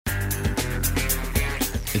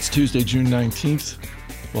It's Tuesday, June 19th.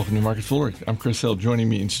 Welcome to Market Foolery. I'm Chris Hill. Joining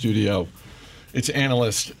me in studio, it's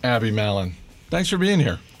analyst Abby Mallon. Thanks for being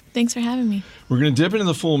here. Thanks for having me. We're going to dip into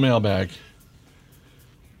the Fool mailbag.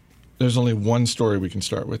 There's only one story we can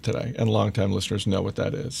start with today, and longtime listeners know what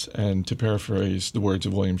that is. And to paraphrase the words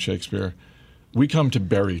of William Shakespeare, we come to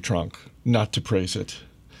bury Trunk, not to praise it.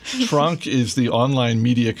 Trunk is the online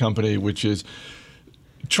media company,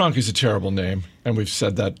 Trunk is a terrible name, and we've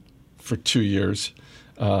said that for 2 years.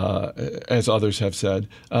 As others have said.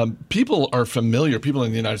 People in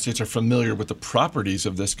the United States are familiar with the properties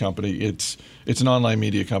of this company. It's an online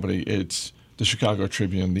media company. It's the Chicago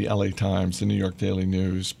Tribune, the LA Times, the New York Daily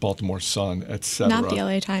News, Baltimore Sun, etc. Not the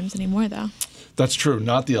LA Times anymore, though. That's true,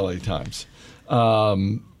 not the LA Times.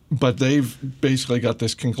 But they've basically got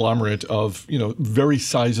this conglomerate of, very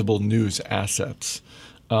sizable news assets.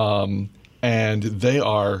 And they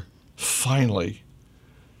are finally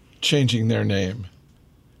changing their name.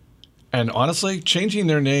 And honestly, changing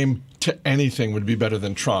their name to anything would be better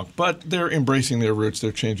than Trunk. But they're embracing their roots.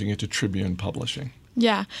 They're changing it to Tribune Publishing.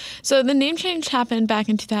 Yeah. So the name change happened back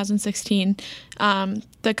in 2016.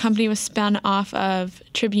 The company was spun off of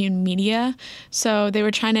Tribune Media. So they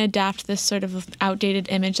were trying to adapt this sort of outdated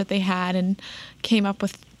image that they had and came up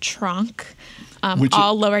with Trunk,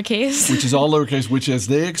 all lowercase. Which is all lowercase, which, as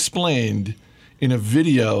they explained in a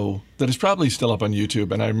video that is probably still up on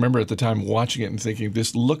YouTube, and I remember at the time watching it and thinking,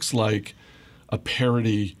 this looks like a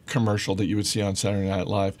parody commercial that you would see on Saturday Night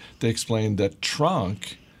Live. They explained that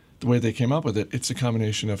Trunk, the way they came up with it, it's a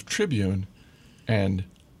combination of Tribune and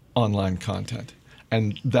online content.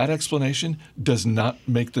 And that explanation does not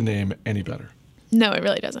make the name any better. No, it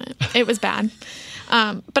really doesn't. It was bad.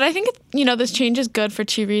 But I think, this change is good for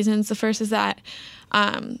two reasons. The first is that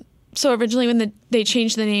so originally when they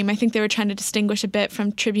changed the name, I think they were trying to distinguish a bit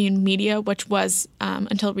from Tribune Media, which was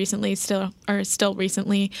until recently still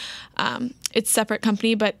recently its separate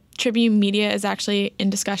company. But Tribune Media is actually in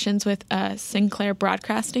discussions with a Sinclair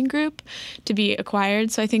Broadcasting Group to be acquired.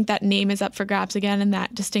 So I think that name is up for grabs again, and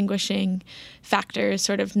that distinguishing factor is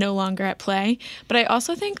sort of no longer at play. But I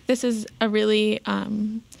also think this is a really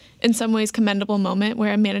in some ways commendable moment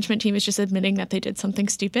where a management team is just admitting that they did something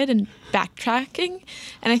stupid and backtracking.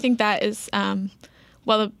 And I think that is,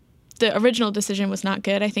 while the original decision was not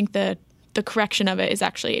good, I think the correction of it is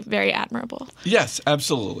actually very admirable. Yes,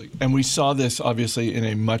 absolutely. And we saw this obviously in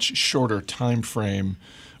a much shorter time frame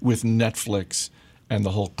with Netflix and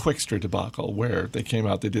the whole Quickster debacle, where they came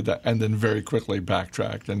out, they did that, and then very quickly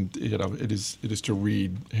backtracked. And it is to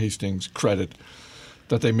Reed Hastings' credit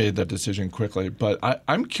that they made that decision quickly. But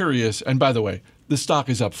I'm curious, and by the way, the stock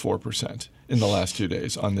is up 4% in the last 2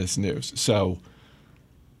 days on this news. So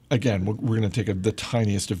again, we're going to take the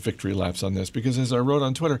tiniest of victory laps on this, because as I wrote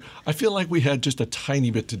on Twitter, I feel like we had just a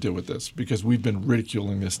tiny bit to do with this because we've been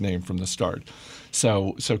ridiculing this name from the start.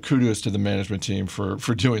 So kudos to the management team for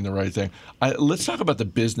doing the right thing. Let's talk about the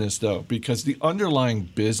business, though, because the underlying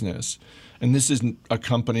business, and this is a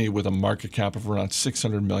company with a market cap of around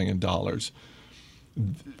 $600 million.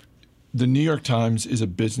 The New York Times is a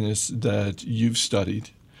business that you've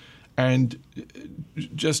studied, and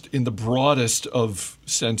just in the broadest of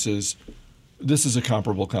senses, this is a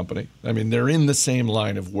comparable company. I mean, they're in the same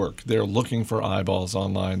line of work. They're looking for eyeballs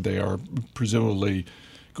online. They are presumably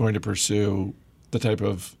going to pursue the type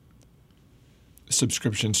of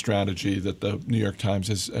subscription strategy that the New York Times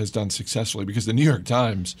has done successfully, because the New York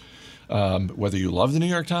Times, whether you love the New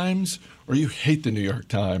York Times or you hate the New York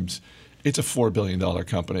Times, it's a $4 billion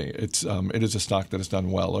company. It is a stock that has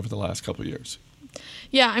done well over the last couple of years.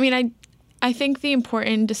 Yeah, I mean, I think the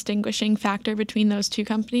important distinguishing factor between those two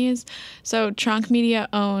companies, so Trunk Media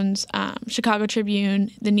owns Chicago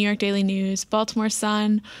Tribune, the New York Daily News, Baltimore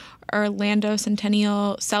Sun, Orlando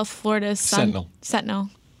Centennial, South Florida Sentinel,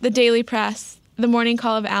 the Daily Press, the Morning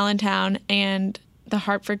Call of Allentown, and the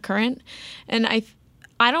Hartford Courant. And I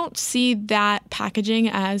don't see that packaging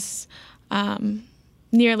as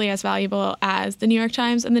nearly as valuable as the New York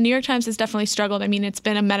Times. And the New York Times has definitely struggled. I mean, it's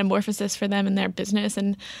been a metamorphosis for them in their business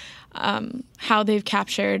and how they've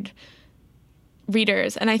captured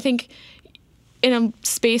readers. And I think in a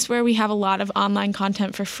space where we have a lot of online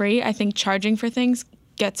content for free, I think charging for things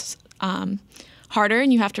gets harder,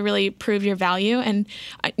 and you have to really prove your value. And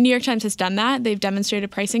New York Times has done that. They've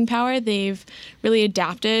demonstrated pricing power. They've really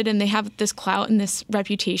adapted, and they have this clout and this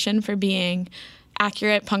reputation for being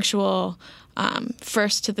accurate, punctual,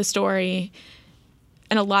 first to the story,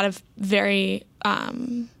 and a lot of very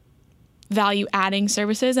value-adding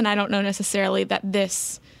services. And I don't know necessarily that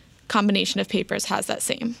this combination of papers has that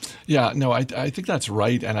same. Yeah, no, I think that's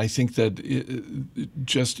right. And I think that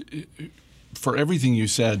for everything you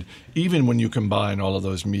said, even when you combine all of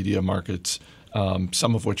those media markets,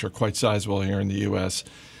 some of which are quite sizable here in the U.S.,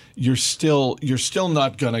 you're still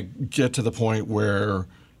not going to get to the point where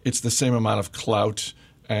it's the same amount of clout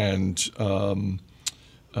and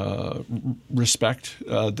respect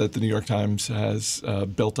that the New York Times has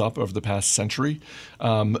built up over the past century.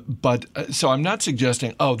 So I'm not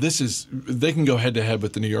suggesting, they can go head to head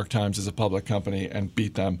with the New York Times as a public company and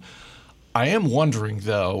beat them. I am wondering,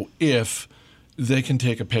 though, if they can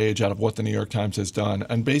take a page out of what the New York Times has done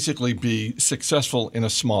and basically be successful in a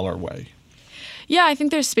smaller way. Yeah, I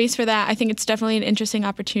think there's space for that. I think it's definitely an interesting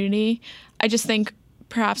opportunity. I just think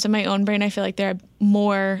perhaps in my own brain, I feel like there are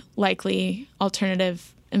more likely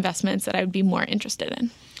alternative investments that I would be more interested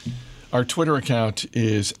in. Our Twitter account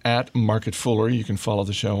is @MarketFoolery. You can follow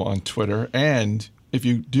the show on Twitter. And if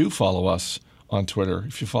you do follow us on Twitter,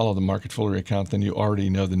 if you follow the Market Foolery account, then you already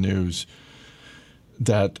know the news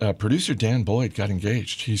that producer Dan Boyd got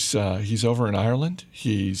engaged. He's over in Ireland.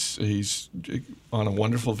 He's on a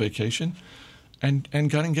wonderful vacation and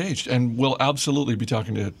got engaged. And we'll absolutely be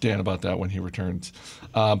talking to Dan about that when he returns.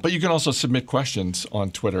 But you can also submit questions on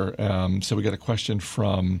Twitter. So we got a question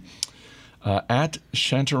from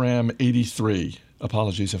 @Shantaram83.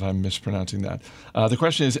 Apologies if I'm mispronouncing that. The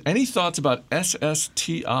question is, any thoughts about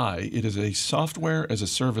SSTI? It is a software as a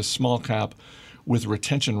service small cap with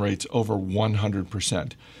retention rates over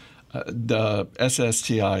 100%. The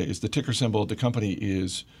SSTI is the ticker symbol. The company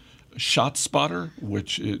is ShotSpotter,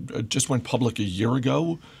 which just went public a year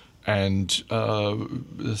ago, and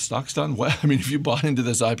the stock's done well. I mean, if you bought into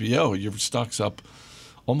this IPO, your stock's up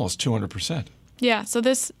almost 200%. Yeah, so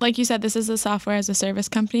this, like you said, this is a software as a service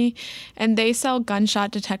company, and they sell gunshot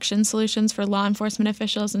detection solutions for law enforcement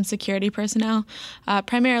officials and security personnel,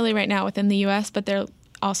 primarily right now within the U.S., but they're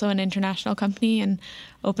also an international company and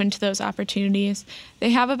open to those opportunities.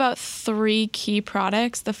 They have about 3 key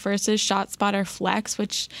products. The first is ShotSpotter Flex,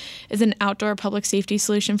 which is an outdoor public safety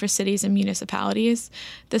solution for cities and municipalities.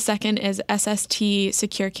 The second is SST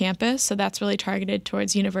Secure Campus, so that's really targeted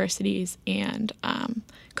towards universities and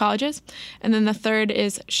colleges. And then the third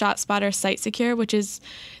is ShotSpotter Site Secure, which is,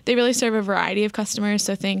 they really serve a variety of customers,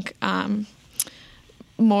 so think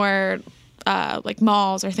more like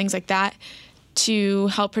malls or things like that, to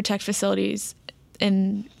help protect facilities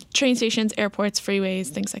in train stations, airports, freeways,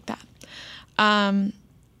 things like that. I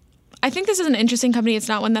think this is an interesting company. It's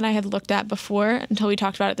not one that I had looked at before until we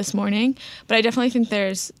talked about it this morning, but I definitely think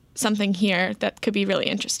there's something here that could be really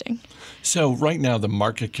interesting. So right now the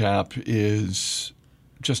market cap is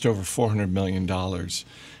just over $400 million.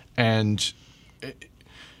 And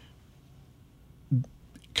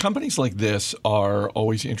companies like this are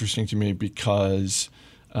always interesting to me because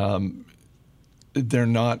they're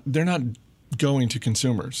not going to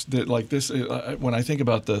consumers. Like this, when I think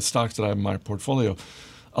about the stocks that I have in my portfolio,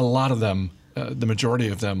 a lot of them, the majority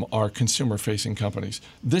of them, are consumer-facing companies.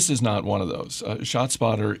 This is not one of those.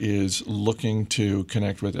 ShotSpotter is looking to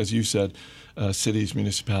connect with, as you said, cities,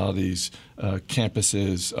 municipalities,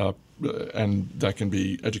 campuses, and that can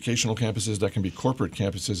be educational campuses, that can be corporate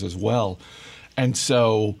campuses as well. And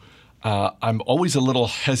so I'm always a little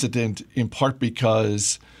hesitant, in part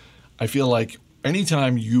because I feel like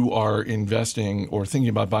anytime you are investing or thinking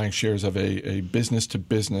about buying shares of a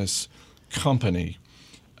business-to-business company,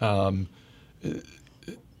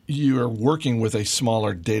 you are working with a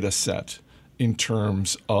smaller data set in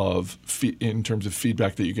terms of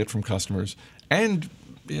feedback that you get from customers, and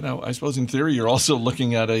I suppose in theory you're also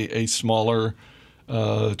looking at a smaller,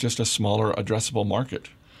 just a smaller addressable market.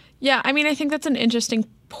 Yeah, I mean, I think that's an interesting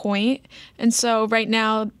point. And so right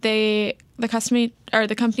now the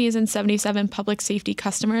company is in 77 public safety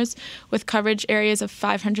customers with coverage areas of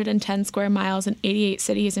 510 square miles in 88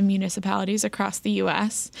 cities and municipalities across the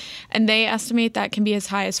U.S. And they estimate that can be as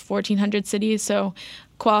high as 1,400 cities. So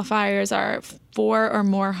qualifiers are 4 or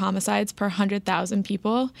more homicides per 100,000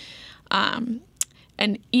 people.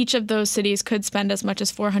 And each of those cities could spend as much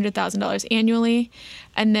as $400,000 annually.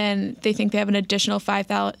 And then they think they have an additional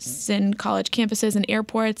 5,000 college campuses and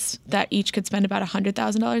airports that each could spend about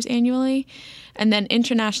 $100,000 annually. And then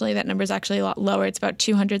internationally, that number is actually a lot lower. It's about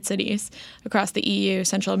 200 cities across the EU,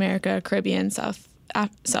 Central America, Caribbean, South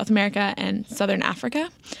America, and Southern Africa.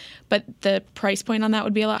 But the price point on that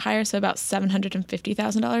would be a lot higher, so about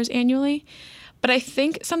 $750,000 annually. But I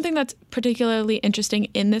think something that's particularly interesting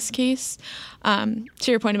in this case, to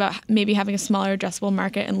your point about maybe having a smaller addressable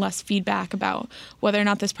market and less feedback about whether or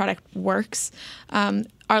not this product works,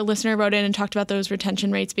 our listener wrote in and talked about those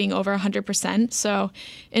retention rates being over 100%. So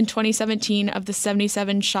in 2017, of the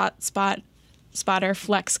 77 ShotSpotter Spotter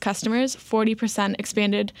Flex customers, 40%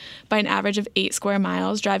 expanded by an average of 8 square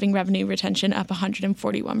miles, driving revenue retention up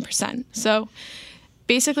 141%. So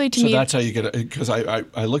basically, to so me, that's how you get it. Because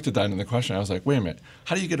I looked at that in the question. I was like, wait a minute.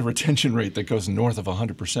 How do you get a retention rate that goes north of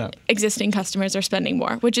 100%? existing customers are spending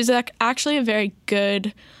more, which is actually a very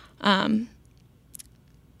good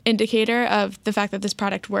indicator of the fact that this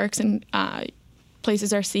product works, and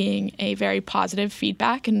places are seeing a very positive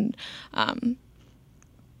feedback. And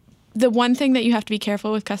the one thing that you have to be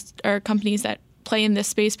careful with companies that play in this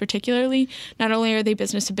space particularly, not only are they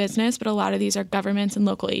business to business, but a lot of these are governments and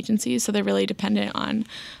local agencies, so they're really dependent on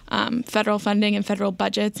federal funding and federal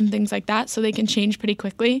budgets and things like that, so they can change pretty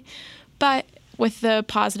quickly. But with the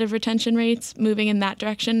positive retention rates moving in that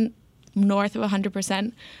direction, north of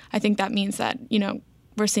 100%, I think that means that,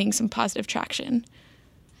 we're seeing some positive traction.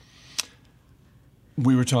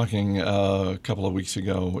 We were talking a couple of weeks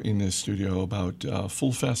ago in this studio about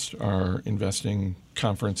FoolFest, our investing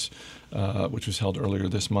conference, which was held earlier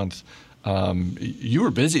this month. You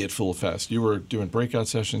were busy at FoolFest. You were doing breakout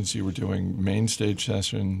sessions. You were doing main stage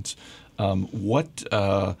sessions. Do you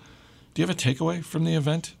have a takeaway from the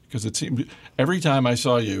event? Because it seemed every time I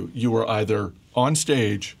saw you, you were either on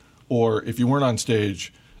stage, or if you weren't on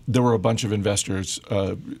stage, there were a bunch of investors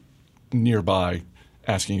nearby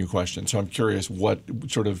asking you questions. So I'm curious, what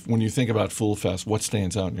sort of, when you think about FoolFest, what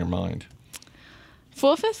stands out in your mind?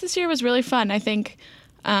 FoolFest this year was really fun. I think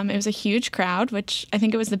it was a huge crowd, which I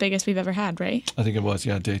think it was the biggest we've ever had, right? I think it was,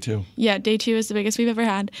 yeah, day 2. Yeah, day 2 is the biggest we've ever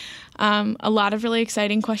had. A lot of really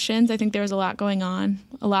exciting questions. I think there was a lot going on,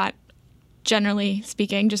 a lot, generally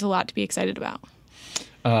speaking, just a lot to be excited about.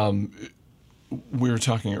 We were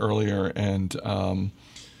talking earlier, and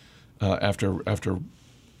after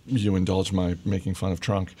you indulged my making fun of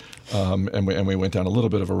Trunk, and we went down a little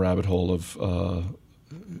bit of a rabbit hole of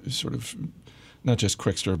sort of not just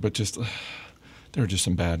Quickster, but just there are just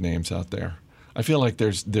some bad names out there. I feel like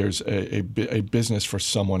there's a business for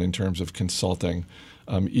someone in terms of consulting,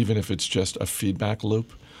 even if it's just a feedback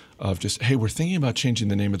loop of just, hey, we're thinking about changing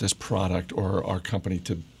the name of this product or our company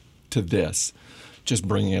to this. Just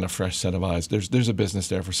bringing in a fresh set of eyes. There's a business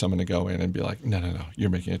there for someone to go in and be like, no,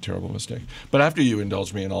 you're making a terrible mistake. But after you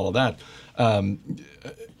indulged me in all of that,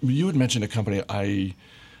 you had mentioned a company I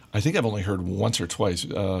think I've only heard once or twice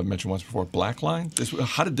mentioned once before, Blackline.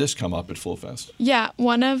 How did this come up at FoolFest? Yeah,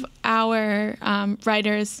 one of our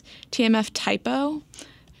writers, TMF Typo,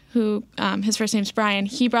 who his first name's Brian,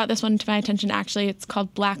 he brought this one to my attention. Actually, it's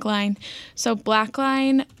called Blackline. So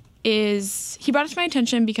Blackline he brought it to my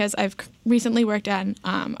attention because I've recently worked on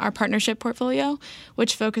our partnership portfolio,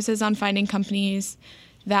 which focuses on finding companies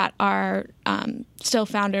that are still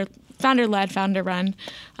founder-led, founder-run.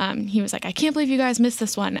 He was like, I can't believe you guys missed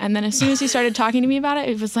this one. And then as soon as he started talking to me about it,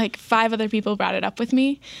 it was like 5 other people brought it up with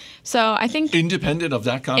me. So I think... Independent of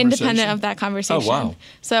that conversation? Independent of that conversation. Oh, wow.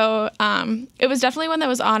 So it was definitely one that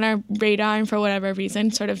was on our radar and for whatever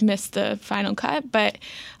reason sort of missed the final cut. But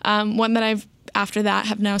one that after that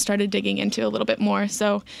have now started digging into a little bit more.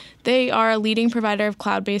 So they are a leading provider of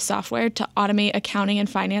cloud-based software to automate accounting and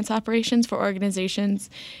finance operations for organizations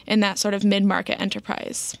in that sort of mid-market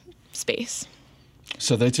enterprise space.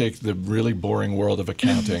 So they take the really boring world of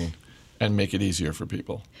accounting and make it easier for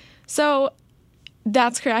people. So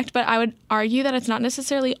that's correct, but I would argue that it's not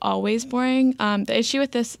necessarily always boring. The issue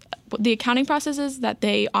with the accounting processes that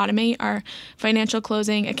they automate are financial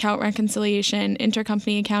closing, account reconciliation,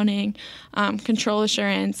 intercompany accounting, control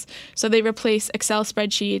assurance. So they replace Excel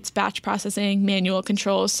spreadsheets, batch processing, manual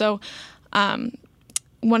controls. So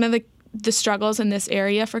one of the struggles in this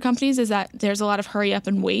area for companies is that there's a lot of hurry up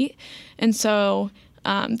and wait. And so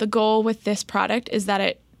the goal with this product is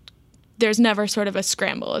that there's never sort of a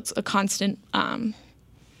scramble. It's a constant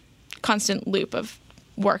loop of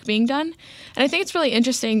work being done. And I think it's really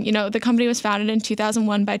interesting. The company was founded in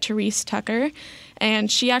 2001 by Therese Tucker,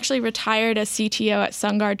 and she actually retired as CTO at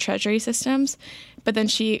SunGard Treasury Systems, but then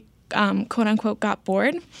she, quote unquote, got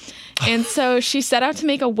bored. And so she set out to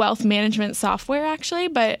make a wealth management software, actually,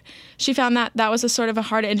 but she found that was a sort of a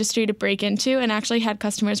hard industry to break into, and actually had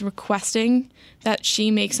customers requesting that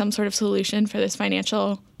she make some sort of solution for this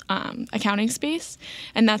financial accounting space.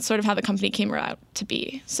 And that's sort of how the company came about to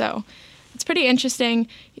be. So it's pretty interesting.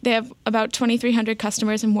 They have about 2,300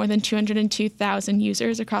 customers and more than 202,000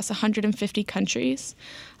 users across 150 countries.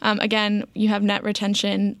 Again, you have net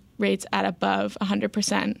retention rates at above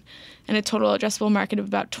 100% and a total addressable market of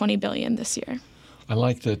about $20 billion this year. I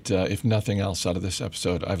like that, if nothing else out of this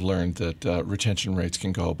episode, I've learned that retention rates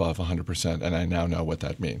can go above 100%, and I now know what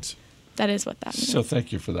that means. That is what that means. So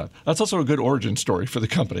thank you for that. That's also a good origin story for the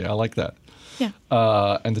company. I like that. Yeah.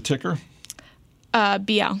 And the ticker?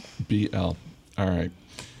 BL. BL. All right.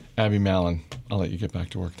 Abby Mallon, I'll let you get back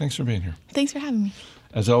to work. Thanks for being here. Thanks for having me.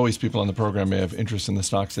 As always, people on the program may have interest in the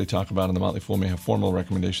stocks they talk about, and the Motley Fool may have formal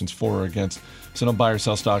recommendations for or against. So don't buy or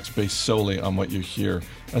sell stocks based solely on what you hear.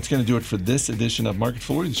 That's going to do it for this edition of Market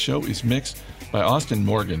Foolery. The show is mixed by Austin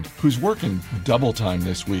Morgan, who's working double time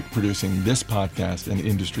this week producing this podcast and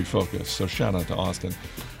Industry Focus. So shout out to Austin.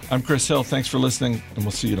 I'm Chris Hill. Thanks for listening, and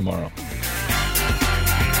we'll see you tomorrow.